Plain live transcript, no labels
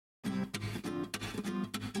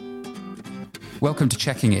Welcome to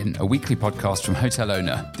Checking In, a weekly podcast from Hotel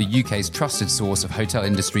Owner, the UK's trusted source of hotel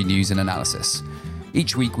industry news and analysis.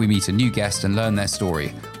 Each week we meet a new guest and learn their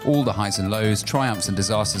story, all the highs and lows, triumphs and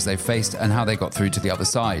disasters they've faced and how they got through to the other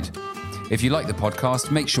side. If you like the podcast,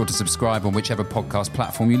 make sure to subscribe on whichever podcast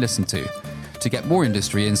platform you listen to. To get more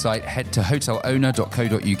industry insight, head to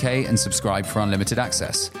hotelowner.co.uk and subscribe for unlimited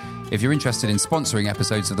access. If you're interested in sponsoring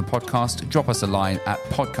episodes of the podcast, drop us a line at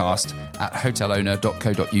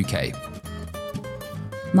podcast@hotelowner.co.uk.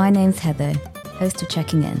 My name's Heather, host of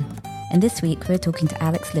Checking In, and this week we're talking to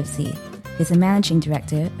Alex Livesey, who's the Managing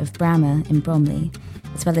Director of Brama in Bromley,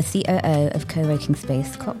 as well as COO of co-working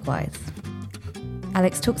space Clockwise.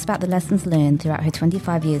 Alex talks about the lessons learned throughout her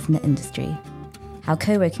 25 years in the industry, how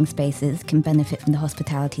co-working spaces can benefit from the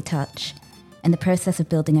hospitality touch, and the process of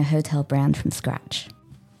building a hotel brand from scratch.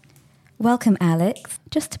 Welcome, Alex.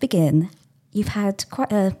 Just to begin, you've had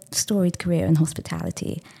quite a storied career in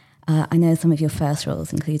hospitality. I know some of your first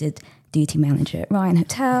roles included duty manager at Ryan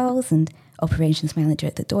Hotels and operations manager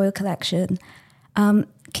at the Doyle Collection. Can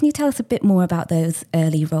you tell us a bit more about those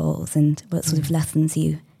early roles and what sort of lessons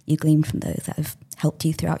you gleaned from those that have helped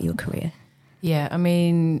you throughout your career? Yeah, I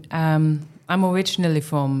mean, I'm originally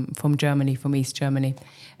from Germany, from East Germany.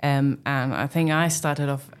 And I think I started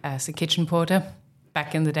off as a kitchen porter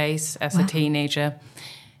back in the days as a teenager.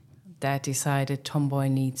 That decided tomboy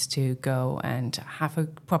needs to go and have a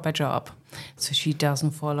proper job so she doesn't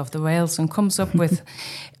fall off the rails and comes up with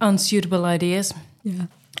unsuitable ideas. Yeah.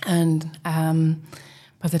 And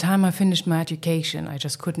by the time I finished my education, I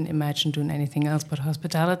just couldn't imagine doing anything else but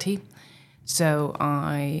hospitality. So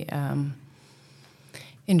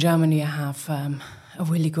in Germany, I have a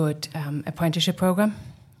really good apprenticeship program.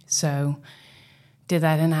 So did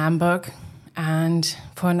that in Hamburg and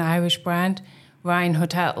for an Irish brand, Ryan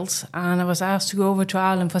Hotels, and I was asked to go over to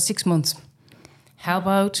Ireland for 6 months. Help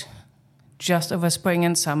out just over spring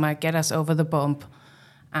and summer, get us over the bump,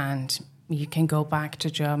 and you can go back to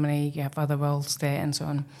Germany, you have other roles there and so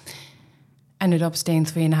on. Ended up staying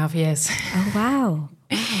 3.5 years. Oh, wow.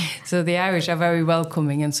 So the Irish are very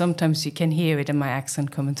welcoming, and sometimes you can hear it in my accent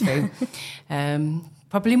coming through.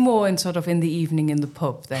 Probably more in the evening in the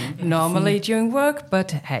pub than normally during work,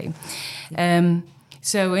 but hey.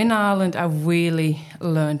 So in Ireland, I really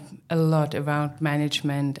learned a lot around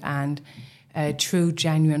management and true,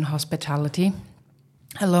 genuine hospitality.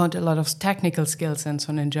 I learned a lot of technical skills and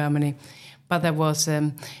so on in Germany, but there was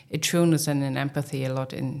a trueness and an empathy a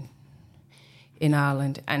lot in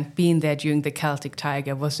Ireland. And being there during the Celtic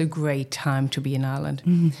Tiger was a great time to be in Ireland.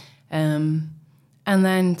 Mm-hmm. And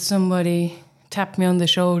then somebody tapped me on the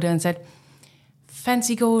shoulder and said,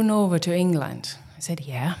 "Fancy going over to England?" I said,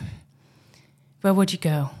 "Yeah." "Where would you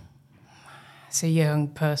go?" As a young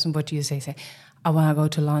person, what do you say? Say, "I want to go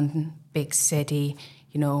to London, big city,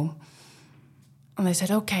 you know." And they said,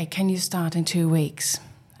 "Okay, can you start in 2 weeks?"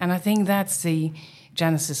 And I think that's the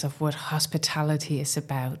genesis of what hospitality is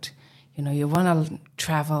about. You know, you want to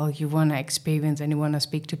travel, you want to experience, and you want to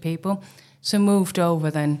speak to people. So moved over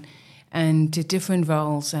then and did different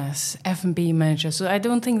roles as F&B manager. So I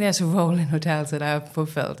don't think there's a role in hotels that I've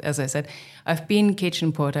fulfilled. As I said, I've been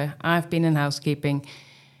kitchen porter, I've been in housekeeping.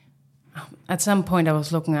 At some point I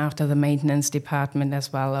was looking after the maintenance department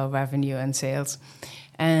as well, or revenue and sales.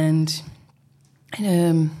 And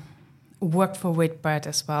worked for Whitbread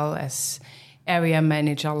as well as area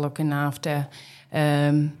manager, looking after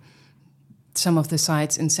some of the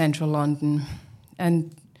sites in central London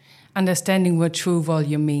and understanding what true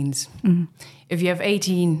volume means. Mm-hmm. If you have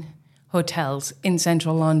 18 hotels in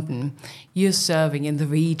central London, you're serving in the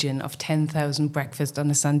region of 10,000 breakfasts on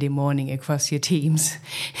a Sunday morning across your teams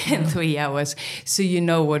in 3 hours. So you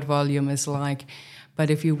know what volume is like. But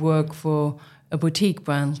if you work for a boutique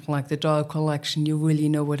brand like the Doyle Collection, you really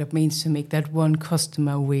know what it means to make that one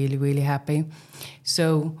customer really, really happy.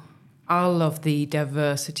 So I love the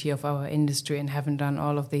diversity of our industry and having done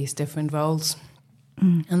all of these different roles.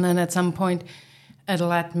 Mm. And then at some point, it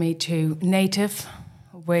led me to Native,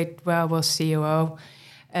 where I was COO,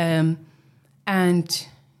 and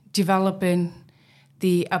developing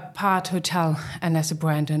the Apart Hotel and as a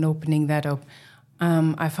brand and opening that up.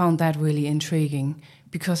 I found that really intriguing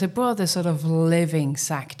because it brought the sort of living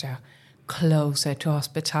sector closer to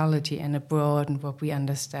hospitality and it broadened what we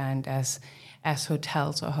understand as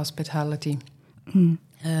hotels or hospitality. Mm.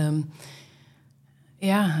 And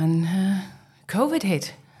COVID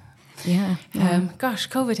hit. Yeah.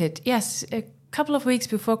 COVID hit. Yes, a couple of weeks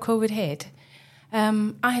before COVID hit,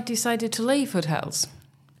 I had decided to leave hotels,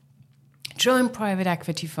 join private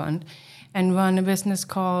equity fund, and run a business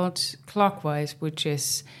called Clockwise, which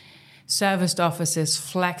is serviced offices,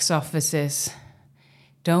 flex offices,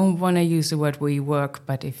 don't want to use the word WeWork,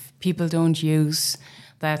 but if people don't use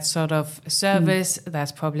that sort of service,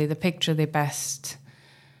 that's probably the picture they best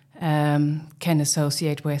can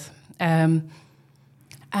associate with. And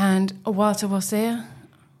whilst I was there,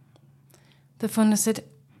 the funder said,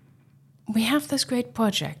 we have this great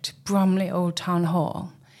project, Bromley Old Town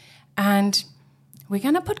Hall, and we're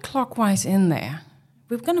going to put Clockwise in there.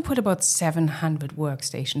 We're going to put about 700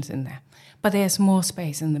 workstations in there, but there's more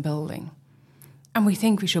space in the building. And we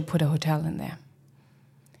think we should put a hotel in there.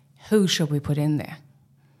 Who should we put in there?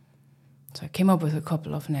 So I came up with a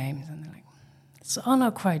couple of names, and they're like, it's all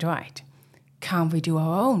not quite right. Can't we do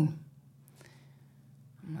our own?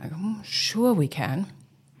 I'm like, sure we can.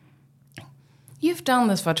 You've done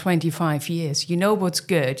this for 25 years. You know what's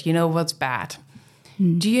good. You know what's bad.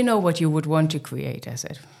 Do you know what you would want to create? I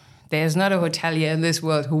said, there's not a hotelier in this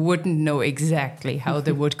world who wouldn't know exactly how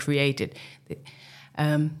they would create it.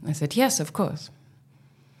 I said, yes, of course.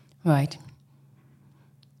 Right.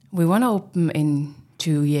 We want to open in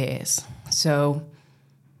 2 years. So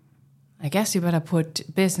I guess you better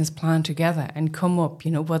put business plan together and come up,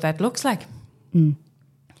 what that looks like.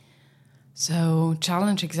 So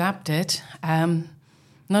challenge accepted.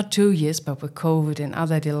 Not 2 years, but with COVID and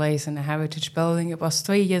other delays in the heritage building, it was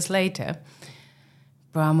 3 years later.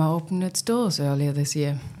 Brama opened its doors earlier this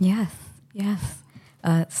year. Yes.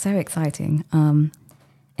 So exciting. And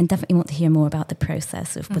definitely want to hear more about the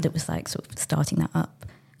process of what it was like sort of starting that up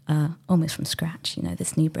almost from scratch,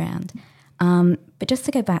 this new brand. But just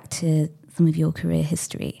to go back to some of your career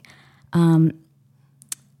history,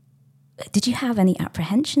 did you have any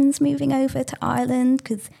apprehensions moving over to Ireland?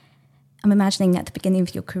 Because I'm imagining at the beginning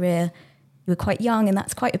of your career, you were quite young, and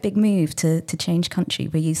that's quite a big move to change country.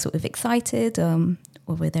 Were you sort of excited, or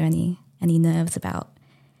were there any nerves about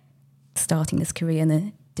starting this career in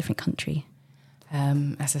a different country?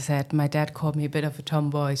 As I said, my dad called me a bit of a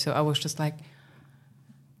tomboy, so I was just like,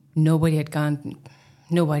 nobody had gone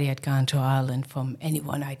to Ireland from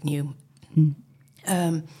anyone I knew.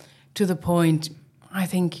 To the point, I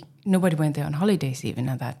think nobody went there on holidays even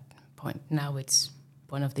at that point. Now it's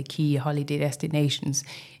one of the key holiday destinations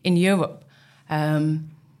in Europe.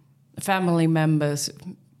 Family members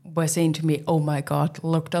were saying to me, oh my God,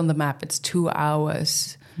 looked on the map, it's 2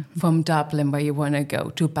 hours from Dublin where you want to go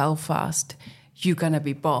to Belfast. You're going to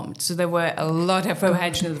be bombed. So there were a lot of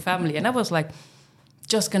apprehension in the family. And I was like,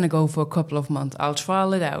 just going to go for a couple of months. I'll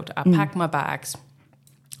trial it out. I'll pack my bags,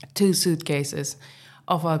 2 suitcases.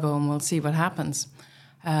 Off I'll go and we'll see what happens.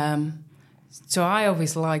 So I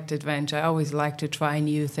always liked adventure. I always liked to try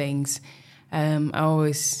new things.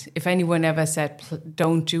 If anyone ever said,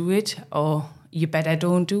 don't do it, or you better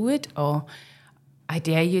don't do it, or I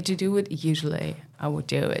dare you to do it, usually I would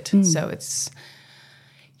do it. So it's,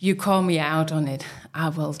 you call me out on it, I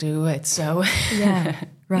will do it. So yeah,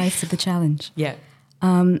 rise to the challenge. Yeah.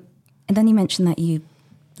 And then you mentioned that you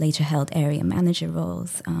later held area manager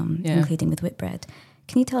roles, including with Whitbread.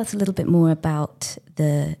 Can you tell us a little bit more about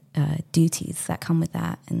the duties that come with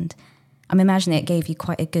that? And I'm imagining it gave you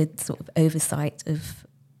quite a good sort of oversight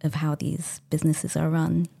of how these businesses are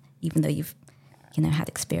run, even though you've had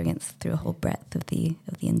experience through a whole breadth of the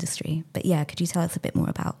industry. But yeah, could you tell us a bit more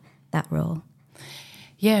about that role?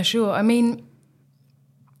 Yeah, sure. I mean,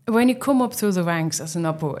 when you come up through the ranks as an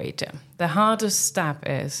operator, the hardest step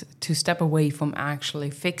is to step away from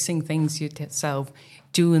actually fixing things yourself,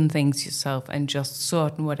 doing things yourself, and just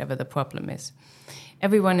sorting whatever the problem is.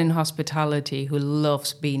 Everyone in hospitality who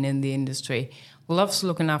loves being in the industry, loves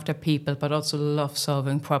looking after people, but also loves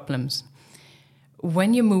solving problems.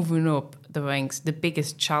 When you're moving up the ranks, the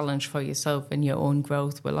biggest challenge for yourself and your own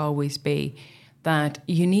growth will always be that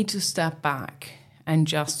you need to step back and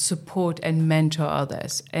just support and mentor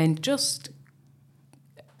others and just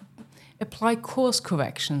apply course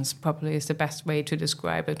corrections, probably is the best way to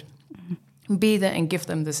describe it. Be there and give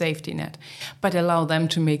them the safety net, but allow them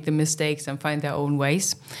to make the mistakes and find their own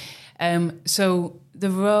ways. So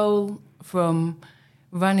the role from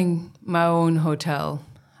running my own hotel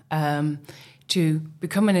to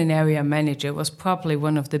becoming an area manager was probably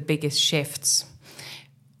one of the biggest shifts,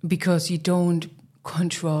 because you don't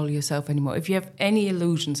control yourself anymore. If you have any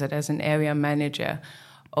illusions that as an area manager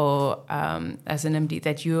or as an MD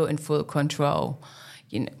that you're in full control,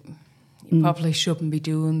 you probably shouldn't be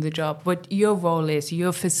doing the job. What your role is, you're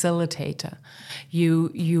a facilitator.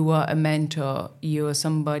 You are a mentor. You are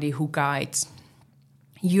somebody who guides.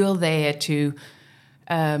 You're there to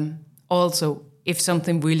also, if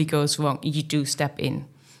something really goes wrong, you do step in.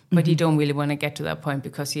 But you don't really want to get to that point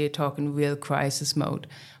because you're talking real crisis mode.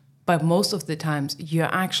 But most of the times,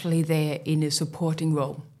 you're actually there in a supporting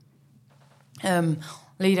role.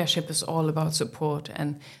 leadership is all about support,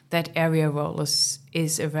 and that area role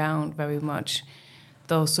is around very much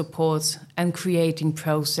those supports and creating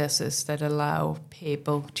processes that allow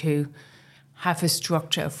people to have a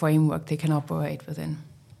structure, a framework they can operate within.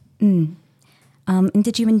 And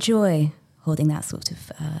did you enjoy holding that sort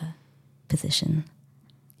of position?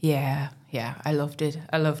 Yeah, I loved it.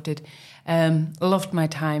 Loved my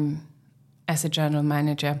time as a general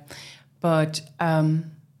manager. But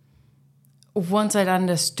once I'd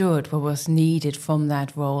understood what was needed from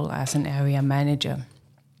that role as an area manager,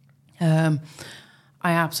 I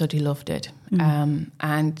absolutely loved it.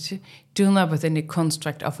 And doing that within the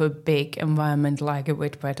construct of a big environment like a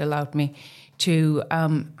Whitbread allowed me to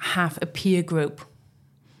have a peer group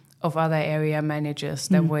of other area managers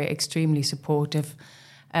that were extremely supportive.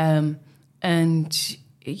 And,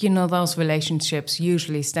 those relationships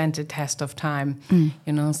usually stand the test of time.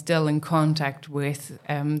 Still in contact with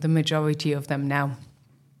the majority of them now.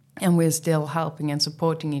 And we're still helping and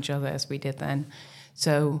supporting each other as we did then.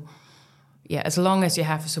 So, yeah, as long as you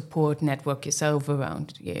have a support network yourself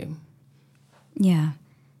around you. Yeah,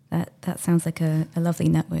 that sounds like a lovely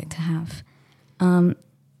network to have. And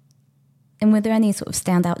were there any sort of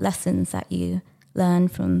standout lessons that you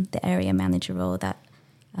learned from the area manager role that,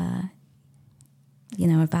 are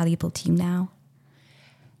valuable to you now?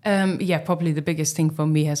 Probably the biggest thing for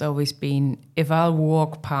me has always been, if I'll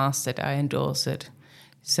walk past it, I endorse it.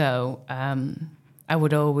 So I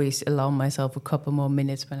would always allow myself a couple more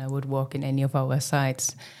minutes when I would walk in any of our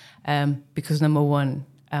sites. Because number one,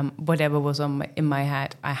 whatever was in my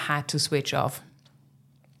head, I had to switch off.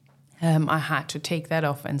 I had to take that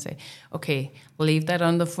off and say, okay, leave that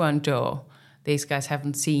on the front door. These guys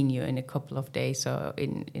haven't seen you in a couple of days or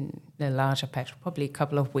in a larger patch, probably a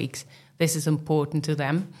couple of weeks. This is important to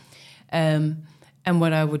them. And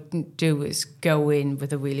what I would do is go in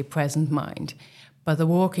with a really present mind. But the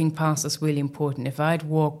walking past is really important. If I'd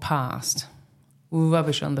walk past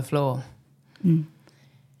rubbish on the floor,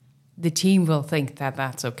 the team will think that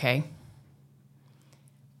that's okay.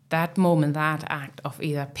 That moment, that act of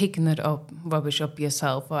either picking it up, rubbish up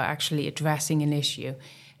yourself, or actually addressing an issue,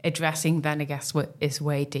 addressing that I guess what is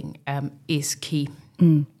waiting, is key.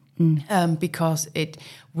 Because it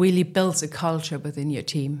really builds a culture within your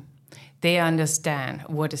team. They understand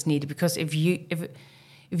what is needed. Because if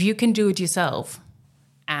you can do it yourself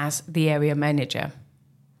as the area manager,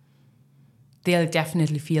 they'll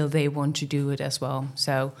definitely feel they want to do it as well.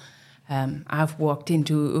 So I've walked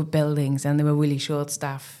into buildings and they were really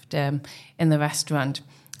short-staffed in the restaurant,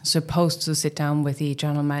 supposed to sit down with the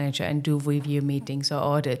general manager and do review meetings or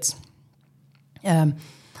audits.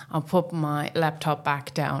 I put my laptop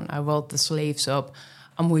back down, I rolled the sleeves up,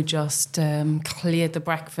 and we just cleared the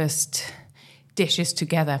breakfast dishes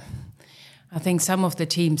together. I think some of the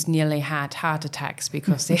teams nearly had heart attacks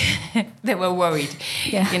because they were worried.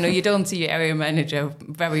 Yeah. You don't see your area manager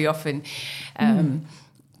very often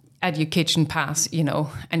at your kitchen pass,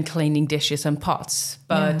 and cleaning dishes and pots.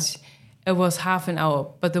 But it was half an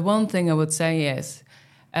hour. But the one thing I would say is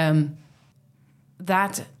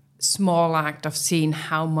that small act of seeing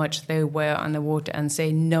how much they were underwater and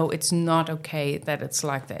say, no, it's not okay that it's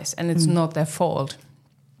like this. And it's not their fault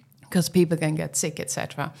because people can get sick,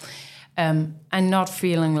 etc. And not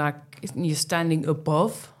feeling like you're standing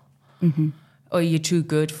above or you're too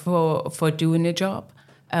good for doing a job.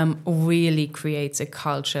 Really creates a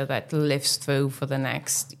culture that lives through for the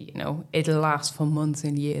next, it'll last for months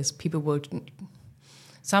and years. People will,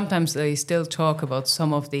 sometimes they still talk about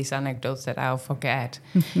some of these anecdotes that I'll forget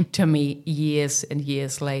to me years and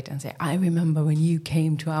years later and say, I remember when you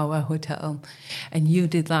came to our hotel and you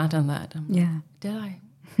did that and that. Did I?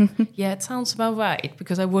 Yeah, it sounds about right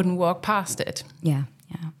because I wouldn't walk past it. Yeah.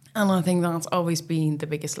 And I think that's always been the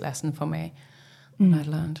biggest lesson for me I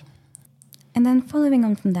learned. And then following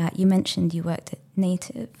on from that, you mentioned you worked at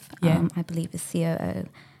Native, I believe as COO,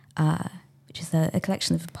 which is a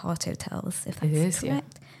collection of apart hotels, if that's correct. Yeah.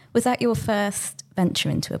 Was that your first venture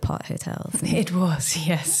into apart hotels? It was,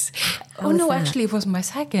 yes. Actually, it was my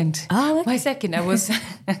second. Oh, okay. My second. I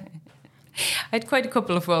had quite a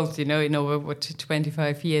couple of roles, in over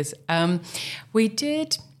 25 years. I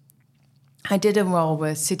did a role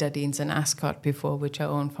with Citadines and Ascot before, which I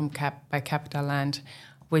owned by Capital Land,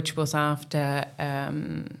 which was after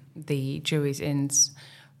the Jury's Inn's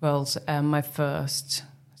roles, my first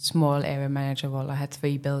small area manager role. I had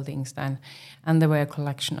 3 buildings then, and there were a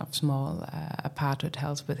collection of small apart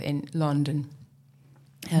hotels within London.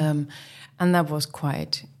 And that was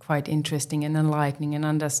quite interesting and enlightening and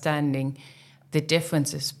understanding the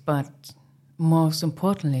differences, but most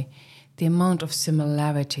importantly, the amount of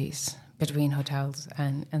similarities between hotels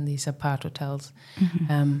and these apart hotels.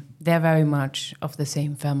 They're very much of the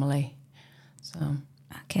same family. So,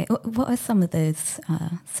 okay, what are some of those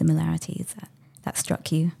similarities that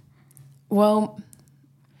struck you? Well,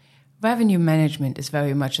 revenue management is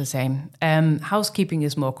very much the same. Housekeeping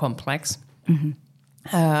is more complex.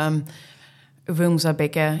 Rooms are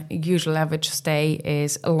bigger. Usual average stay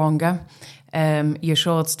is longer. Your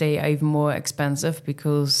short stay are even more expensive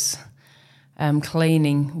because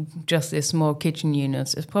cleaning just these small kitchen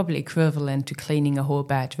units is probably equivalent to cleaning a whole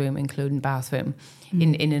bedroom, including bathroom,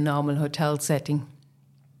 in a normal hotel setting.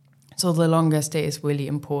 So the longer stay is really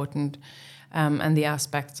important, and the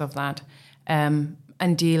aspects of that.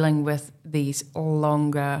 And dealing with these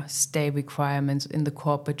longer stay requirements in the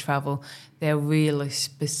corporate travel, they're really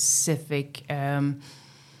specific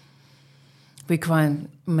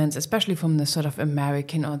requirements, especially from the sort of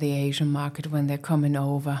American or the Asian market when they're coming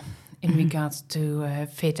over in regards to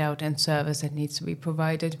fit out and service that needs to be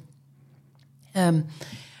provided.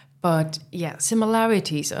 But yeah,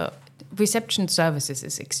 similarities. Reception services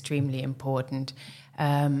is extremely important.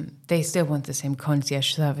 They still want the same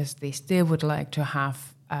concierge service. They still would like to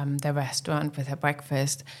have their restaurant with their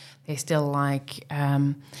breakfast. They still like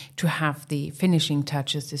to have the finishing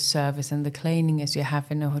touches, the service and the cleaning as you have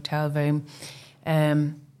in a hotel room.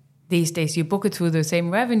 These days you book it through the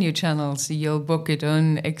same revenue channels. You'll book it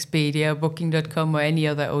on Expedia, Booking.com or any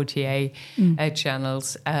other OTA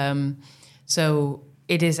channels. So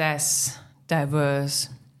it is as diverse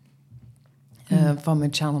from a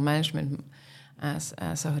channel management as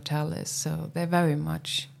a hotel is. So they're very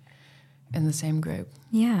much in the same group.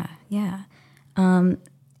 Yeah.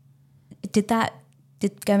 Did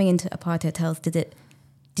going into apart hotels,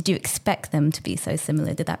 did you expect them to be so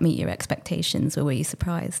similar? Did that meet your expectations, or were you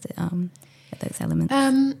surprised at those elements?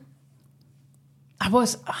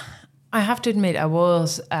 I have to admit, I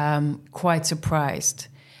was quite surprised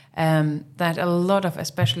that a lot of,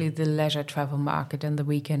 especially the leisure travel market and the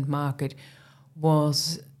weekend market,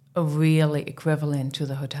 was really equivalent to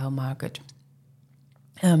the hotel market.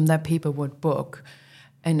 That people would book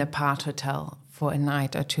an apart hotel for a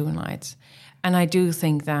night or 2 nights. And I do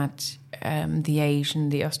think that the Asian,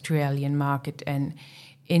 the Australian market, and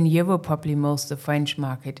in Europe probably most the French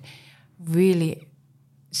market, really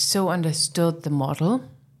so understood the model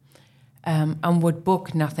and would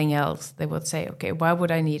book nothing else. They would say, okay, why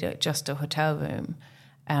would I need just a hotel room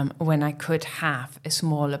when I could have a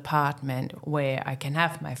small apartment where I can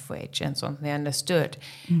have my fridge and so on. They understood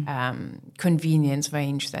convenience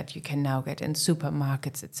range that you can now get in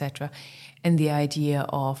supermarkets, etc. And the idea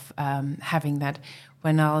of having that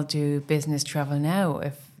when I'll do business travel now,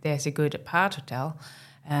 if there's a good apart hotel,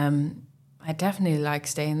 I definitely like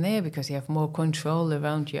staying there because you have more control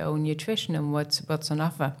around your own nutrition and what's on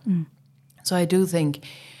offer. So I do think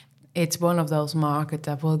it's one of those markets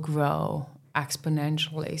that will grow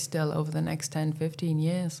exponentially still over the next 10, 15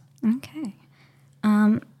 years. Okay.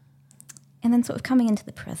 And then sort of coming into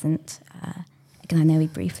the present, again, I know we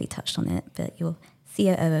briefly touched on it, but you're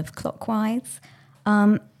COO of Clockwise.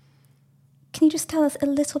 Can you just tell us a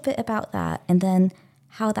little bit about that and then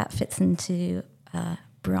how that fits into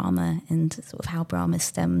Brama and sort of how Brama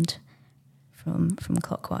stemmed from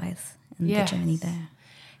Clockwise and the journey there?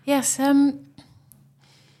 Yes,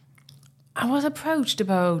 I was approached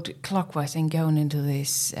about Clockwise and going into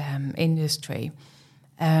this industry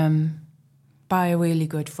by a really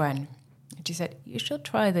good friend. And she said, you should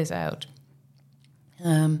try this out.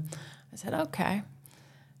 I said, okay.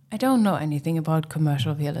 I don't know anything about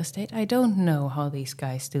commercial real estate. I don't know how these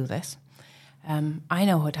guys do this. I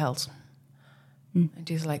know hotels. And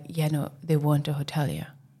she's like, yeah, no, they want a hotelier.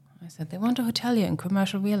 I said, they want a hotelier in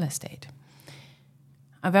commercial real estate.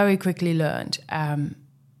 I very quickly learned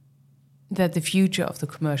that the future of the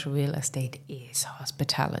commercial real estate is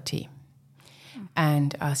hospitality.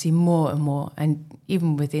 And I see more and more, and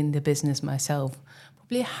even within the business myself,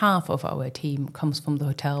 probably half of our team comes from the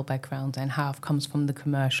hotel background and half comes from the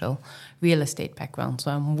commercial real estate background.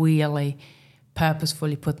 So I'm really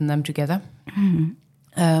purposefully putting them together.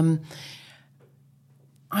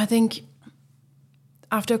 I think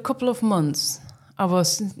after a couple of months, I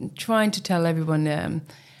was trying to tell everyone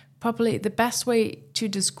probably the best way to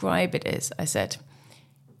describe it is, I said,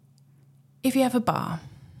 if you have a bar,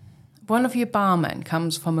 one of your barmen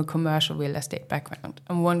comes from a commercial real estate background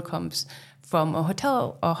and one comes from a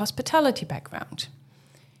hotel or hospitality background,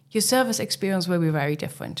 your service experience will be very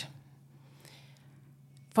different.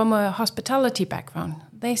 From a hospitality background,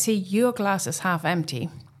 they see your glass is half empty.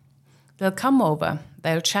 They'll come over,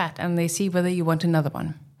 they'll chat, and they see whether you want another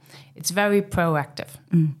one. It's very proactive.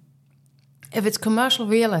 If it's commercial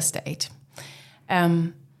real estate,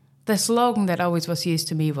 the the slogan that always was used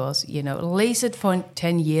to me was, lease it for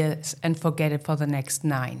 10 years and forget it for the next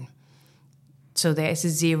 9. So there is a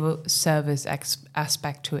zero service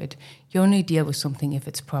aspect to it. You only deal with something if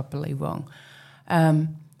it's properly wrong.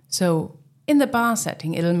 So in the bar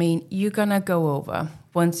setting, it'll mean you're going to go over,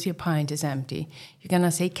 once your pint is empty, you're going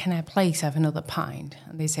to say, can I please have another pint?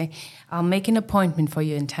 And they say, I'll make an appointment for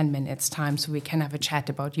you in 10 minutes time so we can have a chat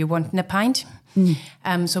about you wanting a pint.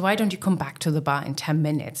 So why don't you come back to the bar in 10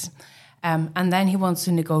 minutes? And then he wants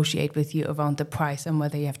to negotiate with you around the price and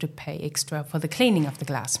whether you have to pay extra for the cleaning of the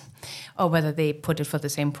glass or whether they put it for the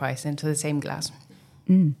same price into the same glass.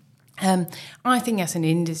 I think as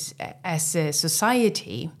a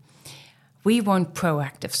society, we want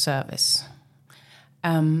proactive service.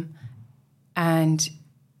 And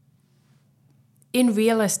in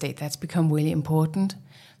real estate, that's become really important.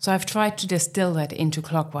 So I've tried to distill that into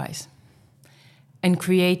Clockwise and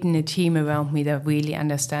creating a team around me that really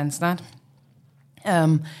understands that.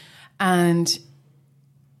 And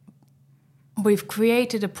we've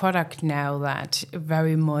created a product now that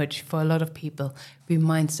very much, for a lot of people,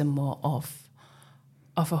 reminds them more of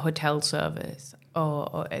a hotel service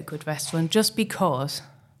or a good restaurant, just because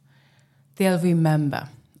they'll remember.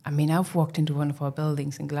 I mean, I've walked into one of our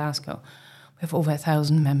buildings in Glasgow. We have over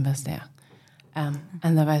 1,000 members there. And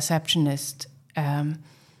the receptionist, I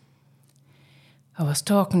was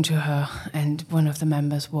talking to her, and one of the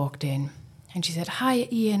members walked in. And she said, hi,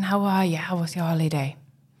 Ian, how are you? How was your holiday?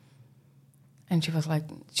 And she was like,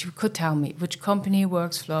 she could tell me which company he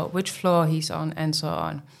works for, which floor he's on, and so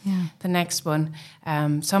on. Yeah. The next one,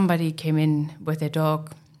 somebody came in with a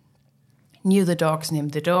dog, knew the dog's name,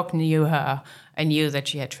 the dog knew her, and knew that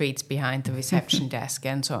she had treats behind the reception desk,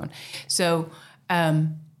 and so on. So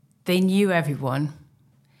they knew everyone.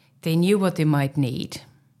 They knew what they might need.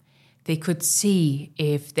 They could see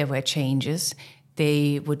if there were changes.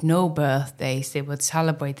 They would know birthdays. They would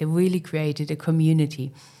celebrate. They really created a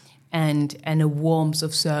community and a warmth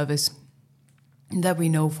of service that we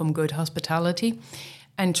know from good hospitality,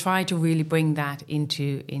 and try to really bring that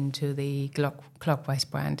into the Clockwise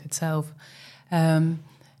brand itself.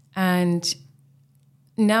 And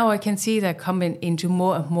now I can see that coming into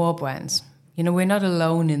more and more brands. We're not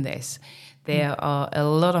alone in this. There are a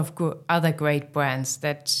lot of other great brands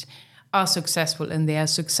that are successful, and they are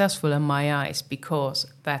successful in my eyes because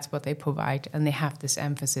that's what they provide, and they have this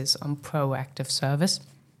emphasis on proactive service.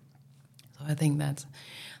 So I think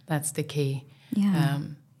that's the key. Yeah.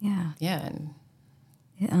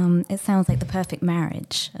 And it sounds like the perfect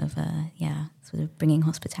marriage of sort of bringing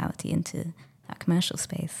hospitality into that commercial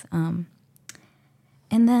space. And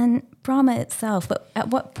then Brama itself, but at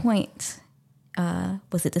what point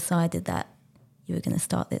was it decided that you were going to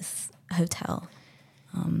start this hotel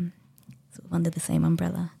sort of under the same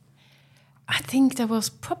umbrella? I think that was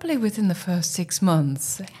probably within the first 6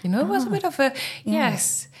 months. It was a bit of a,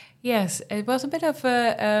 yes, it was a bit of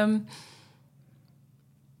a,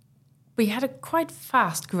 we had a quite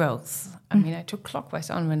fast growth. I mean, I took Clockwise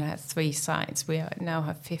on when I had 3 sites. We now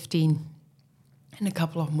have 15 and a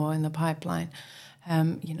couple of more in the pipeline.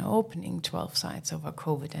 Opening 12 sites over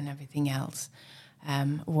COVID and everything else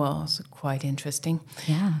was quite interesting.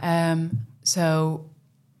 Yeah. So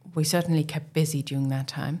we certainly kept busy during that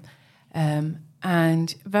time.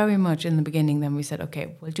 And very much in the beginning, then we said,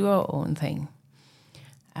 okay, we'll do our own thing.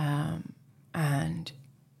 And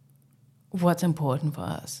what's important for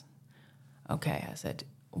us? Okay, I said,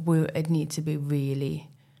 it needs to be really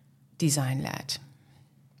design-led.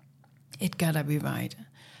 It gotta be right.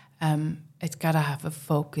 It's gotta have a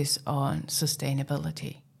focus on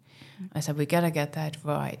sustainability. I said, we gotta get that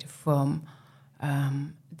right from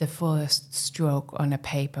the first stroke on a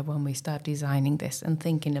paper when we start designing this and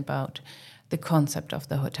thinking about the concept of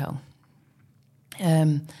the hotel.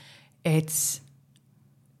 It's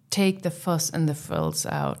take the fuss and the frills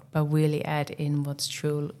out, but really add in what's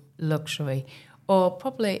true luxury, or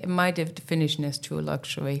probably my definition as true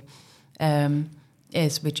luxury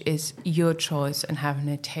which is your choice and having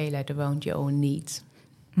it tailored around your own needs.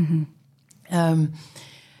 Mm-hmm.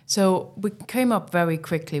 So we came up very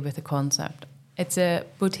quickly with the concept. It's a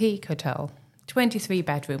boutique hotel, 23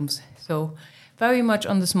 bedrooms, so very much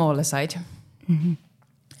on the smaller side.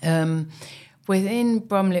 Mm-hmm. Within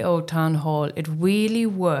Bromley Old Town Hall, it really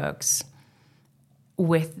works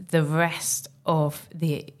with the rest of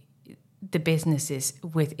the businesses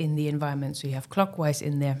within the environment. So you have Clockwise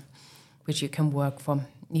in there, which you can work from.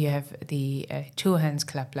 You have the Two Hands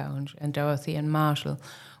Club Lounge and Dorothy and Marshall,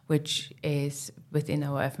 which is within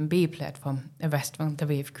our F&B platform, a restaurant that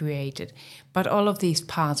we have created. But all of these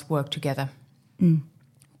parts work together.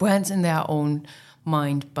 Brands in their own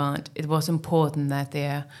mind, but it was important that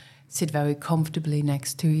they're sit very comfortably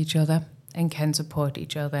next to each other and can support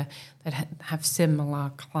each other, that have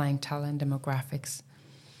similar clientele and demographics.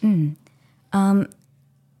 And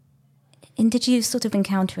did you sort of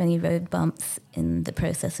encounter any road bumps in the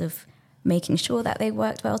process of making sure that they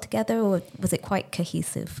worked well together, or was it quite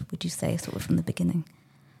cohesive, would you say, sort of from the beginning?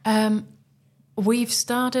 We've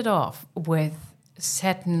started off with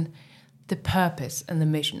setting the purpose and the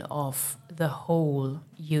mission of the whole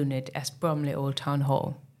unit as Bromley Old Town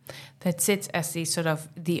Hall. That sits as the sort of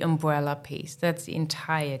the umbrella piece. That's the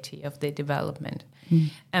entirety of the development.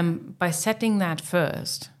 By setting that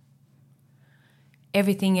first,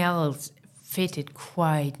 everything else fitted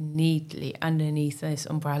quite neatly underneath this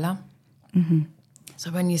umbrella.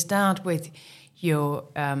 So when you start with your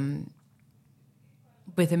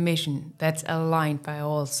with a mission that's aligned by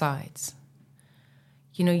all sides,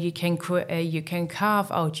 you can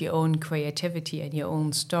carve out your own creativity and your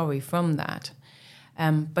own story from that.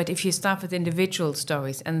 But if you start with individual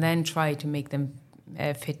stories and then try to make them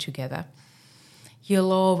fit together,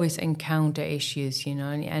 you'll always encounter issues,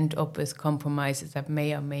 and you end up with compromises that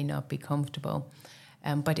may or may not be comfortable.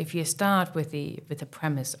 But if you start with the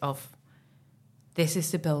premise of, this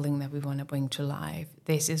is the building that we want to bring to life,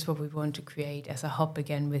 this is what we want to create as a hub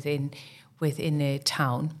again within a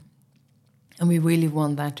town, and we really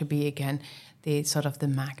want that to be again the sort of the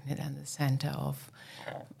magnet and the center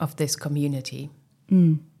of this community.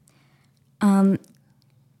 In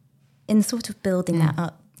sort of building that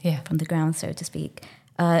up Yeah. from the ground, so to speak,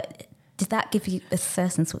 did that give you a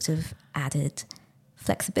certain sort of added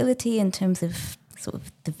flexibility in terms of sort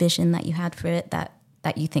of the vision that you had for it that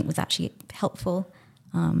you think was actually helpful?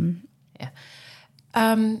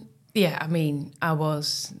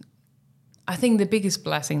 I think the biggest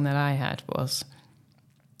blessing that I had was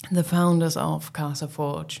the founders of Casa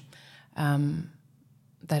Forge,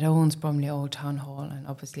 that owns Bromley Old Town Hall and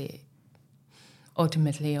obviously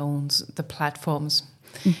ultimately owns the platforms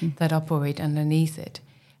that operate underneath it,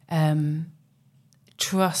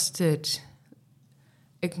 trusted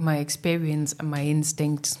my experience and my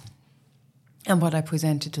instincts and what I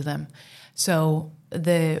presented to them. So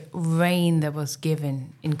the rein that was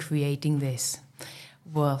given in creating this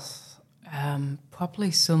was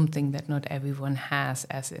probably something that not everyone has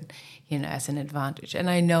as an advantage. And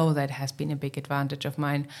I know that has been a big advantage of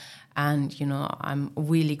mine. And, I'm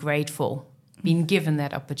really grateful being given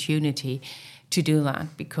that opportunity to do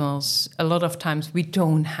that, because a lot of times we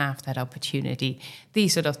don't have that opportunity.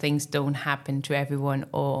 These sort of things don't happen to everyone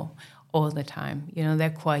all the time.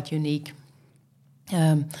 They're quite unique.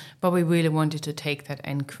 But we really wanted to take that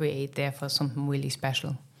and create, therefore, something really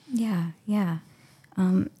special. Yeah.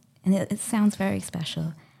 And it sounds very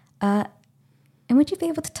special. And would you be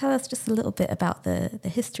able to tell us just a little bit about the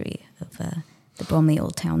history of the Bromley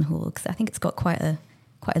Old Town Hall? Because I think it's got quite a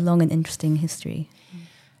long and interesting history.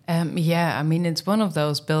 It's one of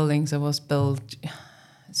those buildings that was built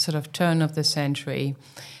sort of turn of the century.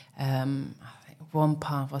 One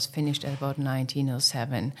part was finished at about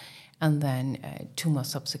 1907, and then two more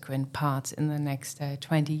subsequent parts in the next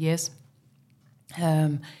 20 years.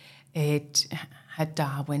 It had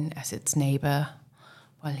Darwin as its neighbor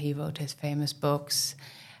while he wrote his famous books.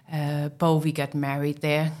 Bowie got married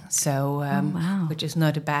there, so wow. Which is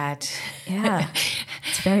not a bad... Yeah,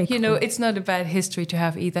 it's very cool. It's not a bad history to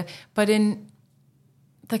have either. But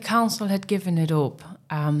the council had given it up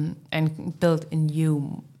and built a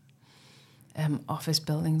new office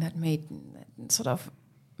building that made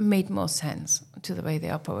more sense to the way they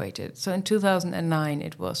operated. So in 2009,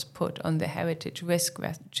 it was put on the Heritage Risk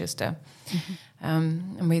Register,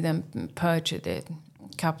 and we then purchased it a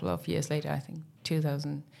couple of years later, I think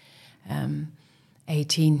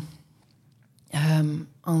 2018, and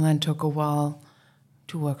then took a while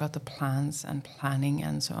to work out the plans and planning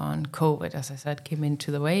and so on. COVID, as I said, came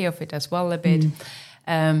into the way of it as well a bit.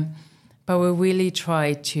 But we really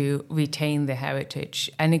try to retain the heritage,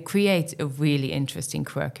 and it creates a really interesting,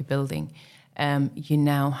 quirky building. You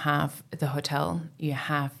now have the hotel, you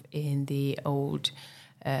have in the old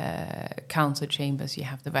council chambers, you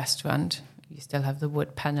have the restaurant, you still have the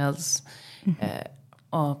wood panels,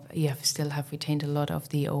 or you still have retained a lot of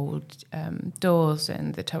the old doors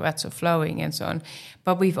and the terrazzo flooring and so on.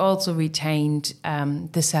 But we've also retained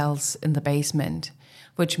the cells in the basement,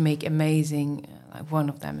 which make amazing. Like one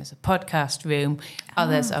of them is a podcast room,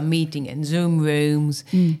 others are meeting and Zoom rooms,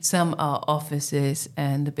 some are offices,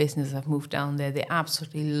 and the business have moved down there. They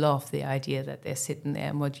absolutely love the idea that they're sitting there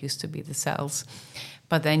in what used to be the cells.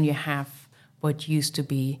 But then you have what used to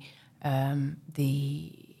be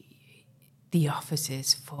the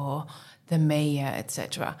offices for the mayor,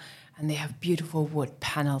 etc. and they have beautiful wood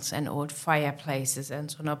panels and old fireplaces and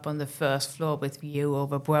so on up on the first floor with view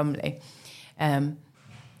over Bromley. And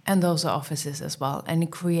those are offices as well. And it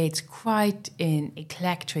creates quite an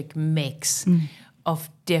eclectic mix of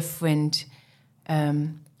different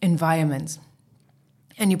environments.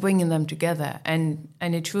 And you're bringing them together. And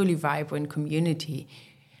a truly vibrant community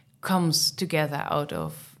comes together out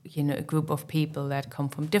of, a group of people that come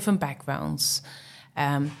from different backgrounds,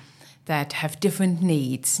 that have different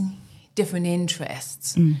needs, different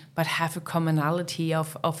interests, but have a commonality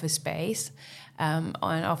of a space and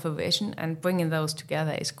of a vision, and bringing those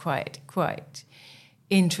together is quite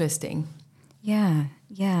interesting. Yeah,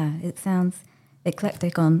 it sounds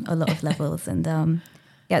eclectic on a lot of levels, and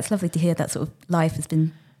it's lovely to hear that sort of life has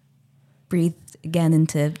been breathed again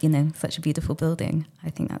into such a beautiful building. I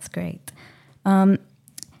think that's great.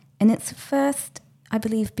 And it's the first, I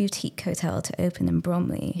believe, boutique hotel to open in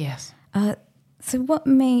Bromley. Yes. So what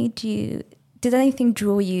did anything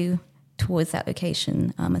draw you towards that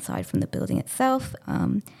location, aside from the building itself?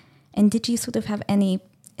 And did you sort of have any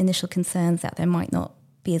initial concerns that there might not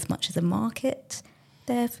be as much as a market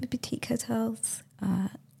there for the boutique hotels?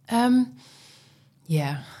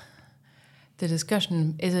 Yeah. The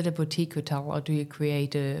discussion, is it a boutique hotel or do you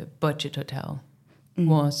create a budget hotel,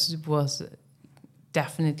 was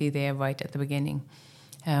definitely there right at the beginning.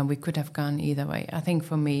 We could have gone either way. I think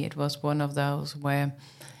for me it was one of those where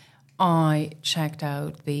I checked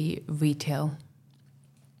out the retail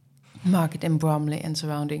market in Bromley and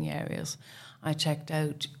surrounding areas. I checked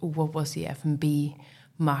out what was the F&B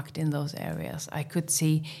market in those areas. I could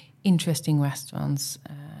see interesting restaurants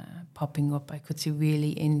popping up. I could see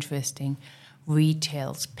really interesting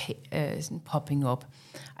retails popping up.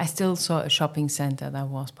 I still saw a shopping centre that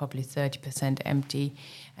was probably 30% empty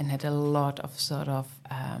and had a lot of sort of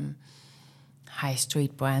high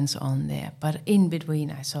street brands on there. But in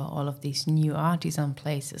between, I saw all of these new artisan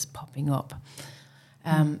places popping up.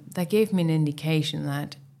 That gave me an indication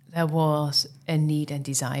that there was a need and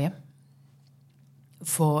desire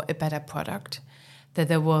for a better product, that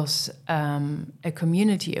there was a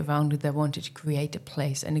community around it that wanted to create a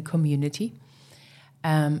place and a community,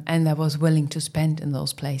 and that was willing to spend in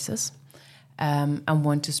those places and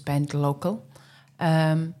want to spend local.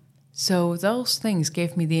 So those things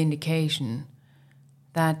gave me the indication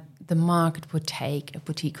that the market would take a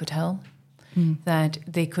boutique hotel, that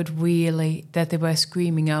they could really, that they were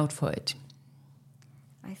screaming out for it.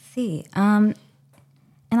 I see. And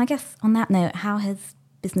I guess on that note, how has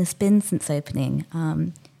business been since opening?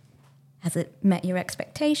 Has it met your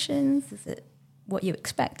expectations? Is it what you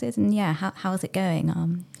expected? And how is it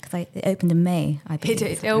going? Because it opened in May, I believe.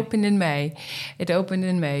 It opened in May.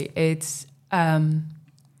 It's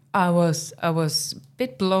I was a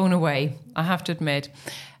bit blown away, I have to admit.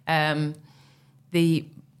 The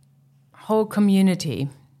whole community,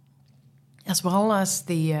 as well as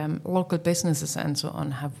the local businesses and so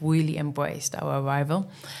on, have really embraced our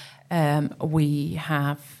arrival. We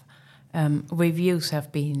have reviews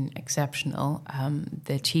have been exceptional.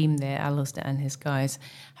 The team there, Alistair and his guys,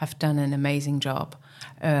 have done an amazing job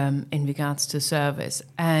in regards to service,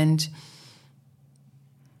 and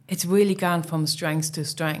it's really gone from strength to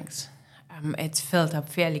strength. It's filled up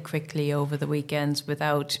fairly quickly over the weekends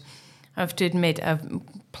without, I have to admit,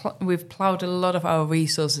 we've plowed a lot of our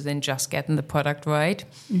resources in just getting the product right.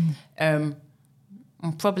 I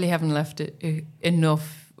probably haven't left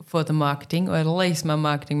enough for the marketing, or at least my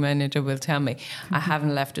marketing manager will tell me I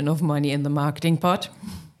haven't left enough money in the marketing pot.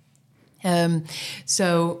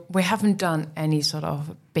 So we haven't done any sort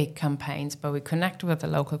of big campaigns, but we connect with the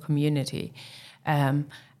local community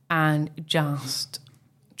and just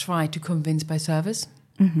try to convince by service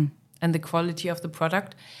and the quality of the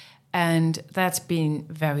product. And that's been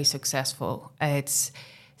very successful. It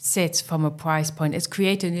sits from a price point. It's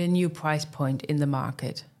created a new price point in the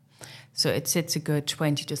market. So it sits a good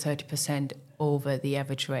 20 to 30% over the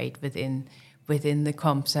average rate within the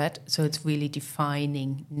comp set. So it's really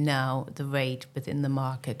defining now the rate within the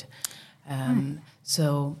market.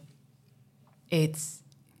 So it's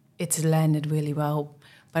landed really well.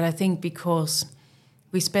 But I think because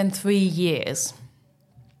we spent 3 years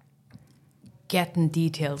getting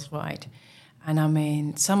details right, and I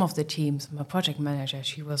mean, some of the teams, my project manager,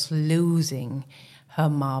 she was losing her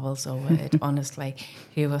marbles over it, honestly.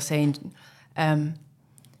 She was saying, at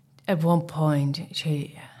one point,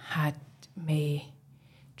 she had me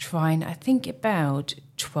trying, I think, about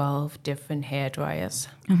 12 different hair dryers.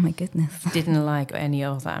 Oh, my goodness. Didn't like any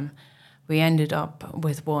of them. We ended up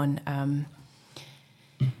with one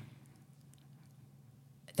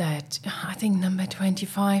that, I think, number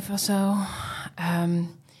 25 or so,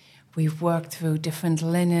 We've worked through different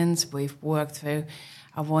linens. We've worked through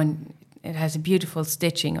it has a beautiful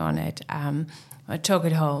stitching on it. I took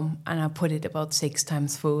it home and I put it about 6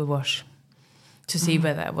 times through a wash to see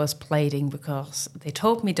whether it was plating, because they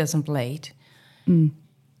told me it doesn't plate.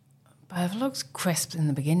 But it looks crisp in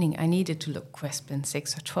the beginning. I needed to look crisp in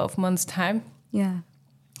 6 or 12 months' time. Yeah.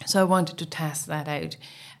 So I wanted to test that out.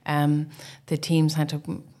 The teams had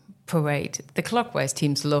to parade. The Clockwise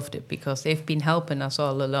teams loved it because they've been helping us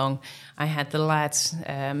all along. I had the lads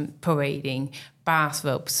parading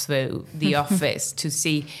bathrobes through the office to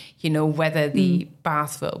see, whether the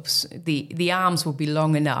bathrobes, the arms would be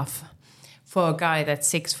long enough for a guy that's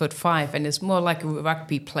 6'5" and is more like a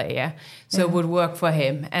rugby player. So it would work for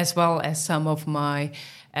him, as well as some of my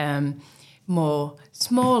more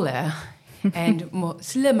smaller and more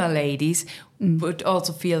slimmer ladies would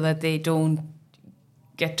also feel that they don't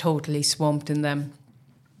get totally swamped in them,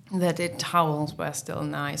 that the towels were still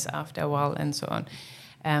nice after a while and so on.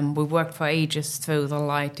 We worked for ages through the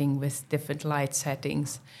lighting with different light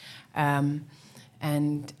settings and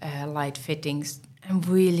light fittings, and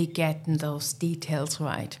really getting those details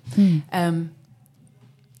right.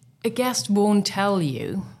 A guest won't tell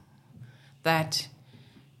you that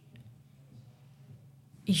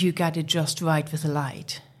you got it just right with the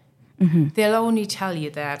light. They'll only tell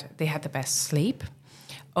you that they had the best sleep,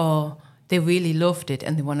 or they really loved it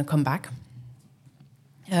and they want to come back.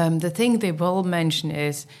 The thing they will mention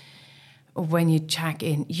is when you check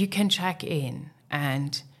in, you can check in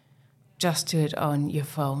and just do it on your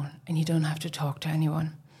phone, and you don't have to talk to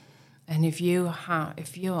anyone. And if you're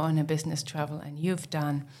on a business travel and you've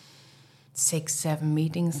done 6-7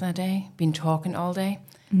 meetings that day, been talking all day,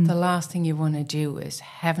 the last thing you want to do is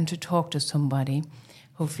having to talk to somebody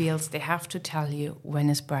who feels they have to tell you when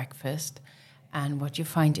is breakfast and what you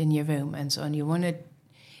find in your room and so on.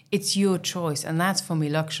 It's your choice, and that's for me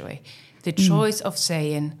luxury. The choice of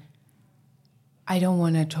saying, I don't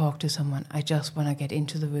want to talk to someone, I just want to get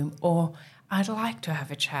into the room, or I'd like to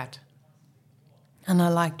have a chat and I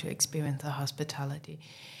like to experience the hospitality.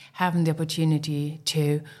 Having the opportunity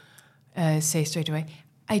to say straight away,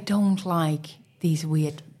 I don't like these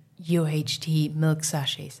weird UHT milk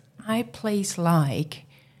sachets. I place like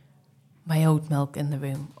my oat milk in the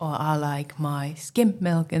room, or I like my skimmed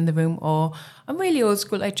milk in the room, or I'm really old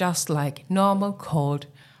school, I just like normal cold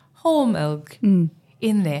whole milk in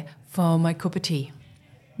there for my cup of tea.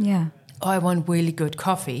 Yeah. Or I want really good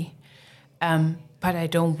coffee, but I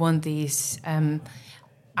don't want these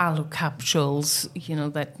alu capsules,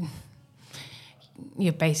 that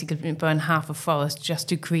you basically burn half a forest just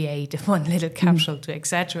to create one little capsule to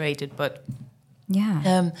exaggerate it. But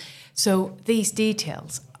so these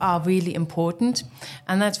details are really important,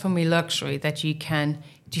 and that's for me luxury, that you can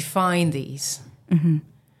define these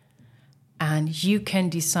and you can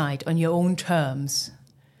decide on your own terms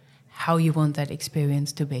how you want that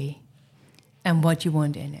experience to be and what you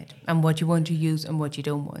want in it and what you want to use and what you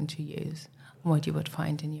don't want to use and what you would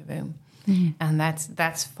find in your room. And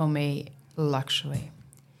that's for me luxury.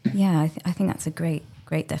 Yeah, I think that's a great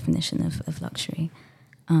definition of luxury.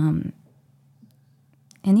 And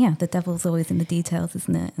yeah, the devil's always in the details,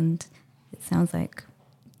 isn't it? And it sounds like,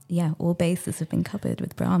 all bases have been covered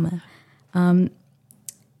with Brama. And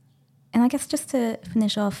I guess just to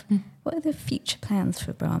finish off, what are the future plans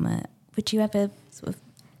for Brama? Would you ever sort of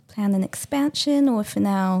plan an expansion, or for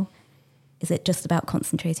now, is it just about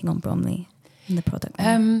concentrating on Bromley and the product?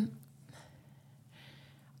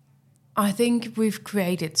 I think we've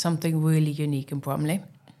created something really unique in Bromley,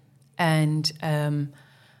 and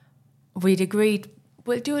we'd agreed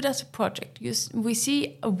we'll do it as a project. We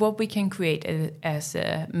see what we can create as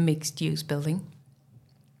a mixed-use building.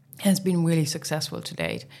 It has been really successful to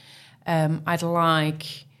date. I'd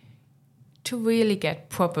like to really get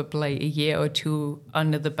probably a year or two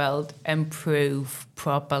under the belt and prove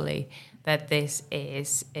properly that this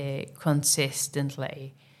is a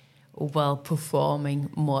consistently well-performing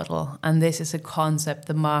model. And this is a concept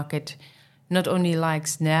the market not only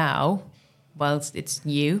likes now, whilst it's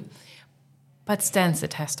new, but stands the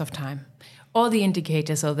test of time. All the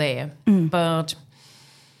indicators are there, but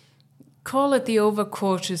call it the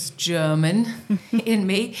overcautious German in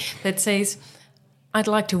me that says, I'd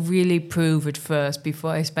like to really prove it first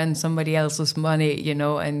before I spend somebody else's money,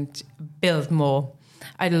 and build more.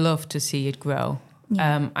 I'd love to see it grow.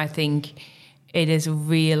 Yeah. I think it is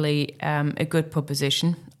really a good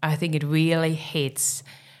proposition. I think it really hits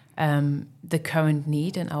the current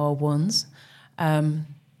need and our wants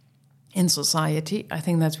in society. I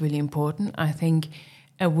think that's really important. I think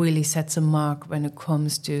it really sets a mark when it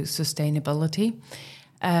comes to sustainability.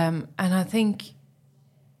 And I think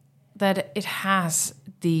that it has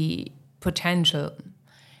the potential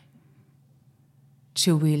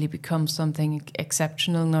to really become something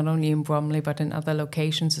exceptional, not only in Bromley, but in other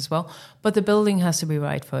locations as well. But the building has to be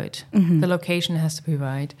right for it. The location has to be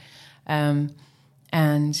right. And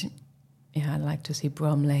I'd like to see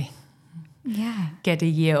Bromley get a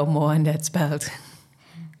year or more in that spelt.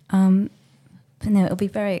 But no, it'll be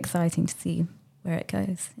very exciting to see where it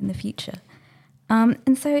goes in the future.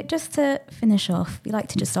 And so just to finish off, we like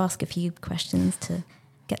to just ask a few questions to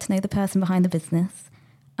get to know the person behind the business.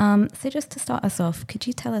 So just to start us off, could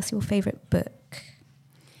you tell us your favourite book?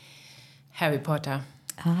 Harry Potter.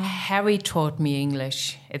 Harry taught me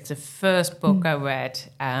English. It's the first book I read.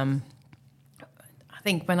 I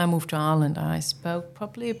think when I moved to Ireland, I spoke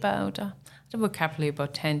probably about the vocabulary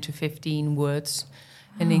about 10 to 15 words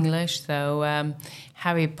in English. So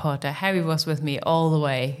Harry Potter. Harry was with me all the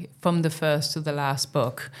way from the first to the last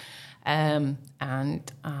book. And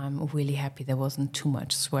I'm really happy there wasn't too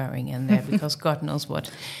much swearing in there because God knows what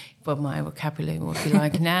my vocabulary would be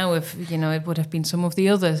like now if, it would have been some of the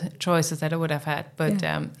other choices that I would have had. But,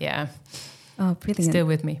 Oh, brilliant. Still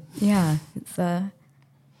with me. Yeah, it's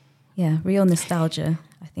real nostalgia,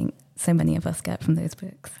 I think so many of us get from those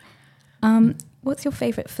books. What's your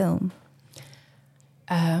favourite film?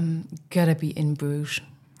 Gotta be In Bruges.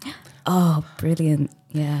 Oh, brilliant.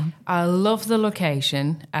 Yeah. I love the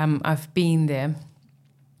location. I've been there.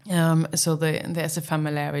 So there's a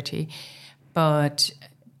familiarity. But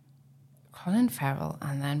Colin Farrell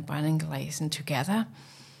and then Brendan Gleeson together,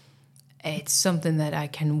 it's something that I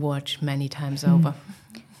can watch many times over.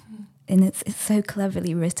 And it's so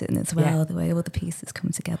cleverly written as well, the way all the pieces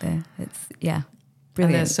come together. It's, brilliant.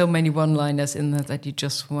 And there's so many one-liners in there that you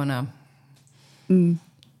just want to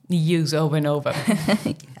use over and over.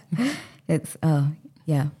 It's,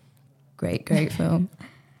 great film.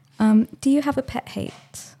 Do you have a pet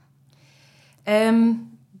hate?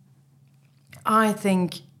 I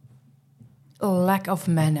think lack of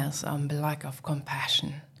manners and lack of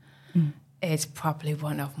compassion is probably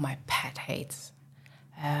one of my pet hates.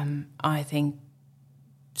 I think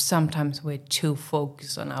sometimes we're too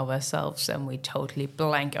focused on ourselves and we totally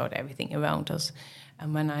blank out everything around us.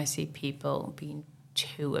 And when I see people being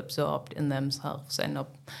too absorbed in themselves and not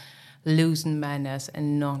losing manners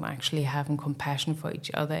and not actually having compassion for each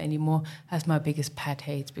other anymore, that's my biggest pet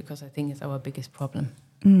hate because I think it's our biggest problem.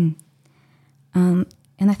 And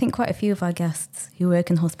I think quite a few of our guests who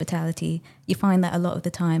work in hospitality, you find that a lot of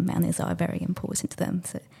the time manners are very important to them,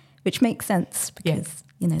 so, which makes sense because,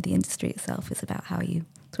 the industry itself is about how you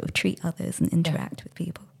sort of treat others and interact with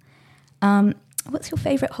people. What's your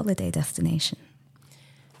favourite holiday destination?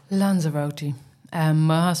 Lanzarote.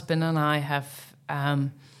 My husband and I have,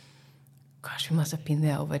 we must have been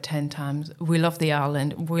there over 10 times. We love the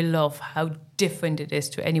island. We love how different it is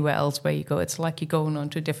to anywhere else where you go. It's like you're going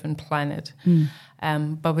onto a different planet.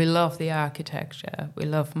 But we love the architecture. We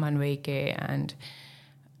love Manrique and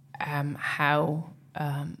how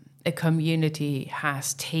a community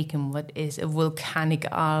has taken what is a volcanic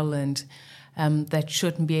island that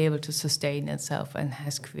shouldn't be able to sustain itself and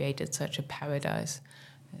has created such a paradise.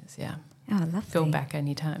 Oh, lovely. Go back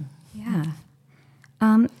anytime. Yeah.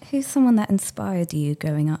 Who's someone that inspired you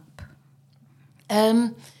growing up?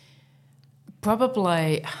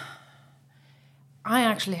 Probably, I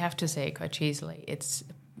actually have to say quite easily, it's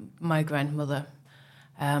my grandmother.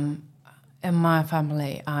 In my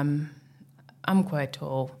family, I'm quite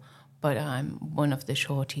tall, but I'm one of the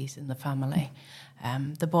shorties in the family.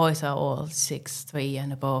 The boys are all 6'3"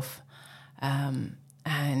 and above,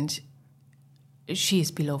 and she's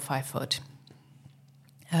below 5 foot.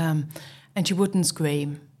 And she wouldn't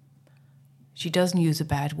scream. She doesn't use a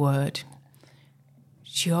bad word.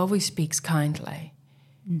 She always speaks kindly.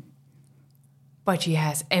 But she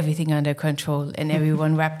has everything under control and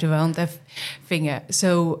everyone wrapped around their finger.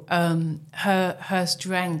 So her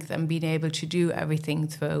strength and being able to do everything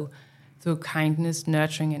through kindness,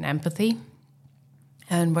 nurturing, and empathy.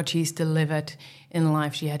 And what she's delivered in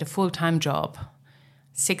life, she had a full-time job,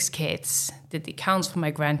 6 kids, did the accounts for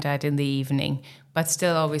my granddad in the evening, but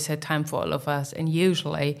still always had time for all of us. And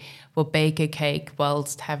usually will bake a cake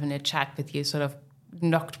whilst having a chat with you, sort of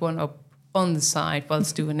knocked one up on the side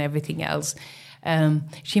whilst doing everything else.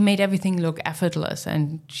 She made everything look effortless,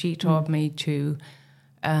 and she taught me to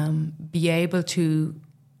be able to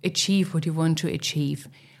achieve what you want to achieve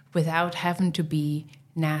without having to be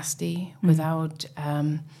nasty, without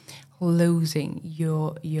losing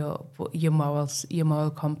your morals, your moral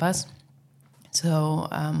compass. So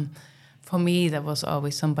for me, there was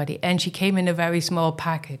always somebody, and she came in a very small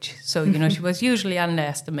package. So she was usually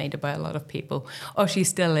underestimated by a lot of people, or she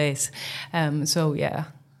still is.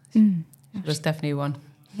 It was definitely one.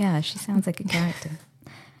 Yeah, she sounds like a character.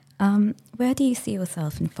 Where do you see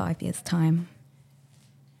yourself in 5 years' time?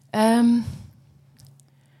 I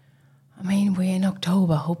mean, we're in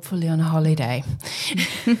October, hopefully on a holiday.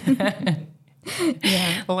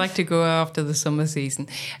 Yeah. I like to go after the summer season.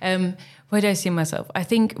 Where do I see myself? I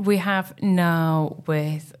think we have now,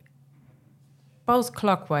 with both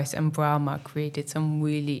Clockwise and Brama, created some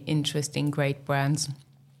really interesting, great brands.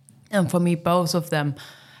 And for me, both of them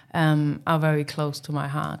are very close to my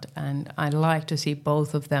heart. And I like to see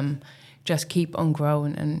both of them just keep on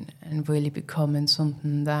growing and really becoming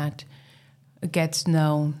something that gets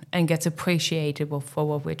known and gets appreciated for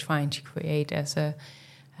what we're trying to create as a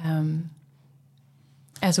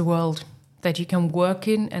world that you can work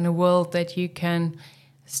in and a world that you can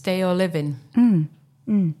stay or live in.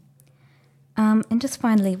 And just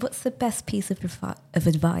finally, what's the best piece of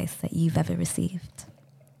advice that you've ever received?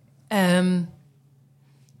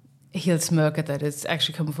 He'll smirk at that. It's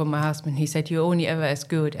actually coming from my husband. He said, you're only ever as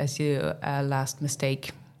good as your last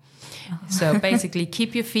mistake. Oh. So basically,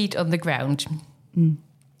 keep your feet on the ground.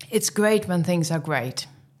 It's great when things are great.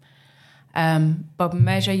 But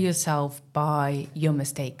measure yourself by your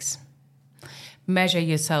mistakes. Measure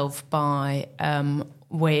yourself by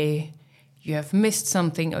where you have missed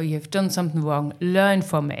something or you've done something wrong. Learn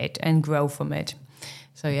from it and grow from it.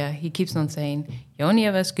 So yeah, he keeps on saying, you're only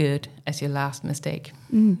ever as good as your last mistake.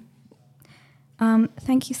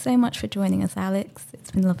 Thank you so much for joining us, Alex. It's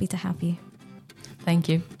been lovely to have you. Thank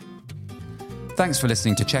you. Thanks for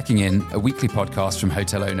listening to Checking In, a weekly podcast from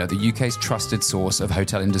Hotel Owner, the UK's trusted source of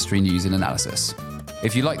hotel industry news and analysis.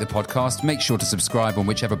 If you like the podcast, make sure to subscribe on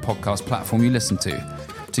whichever podcast platform you listen to.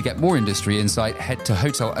 To get more industry insight, head to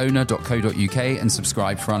hotelowner.co.uk and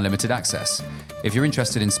subscribe for unlimited access. If you're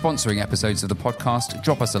interested in sponsoring episodes of the podcast,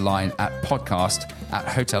 drop us a line at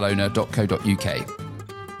podcast@hotelowner.co.uk.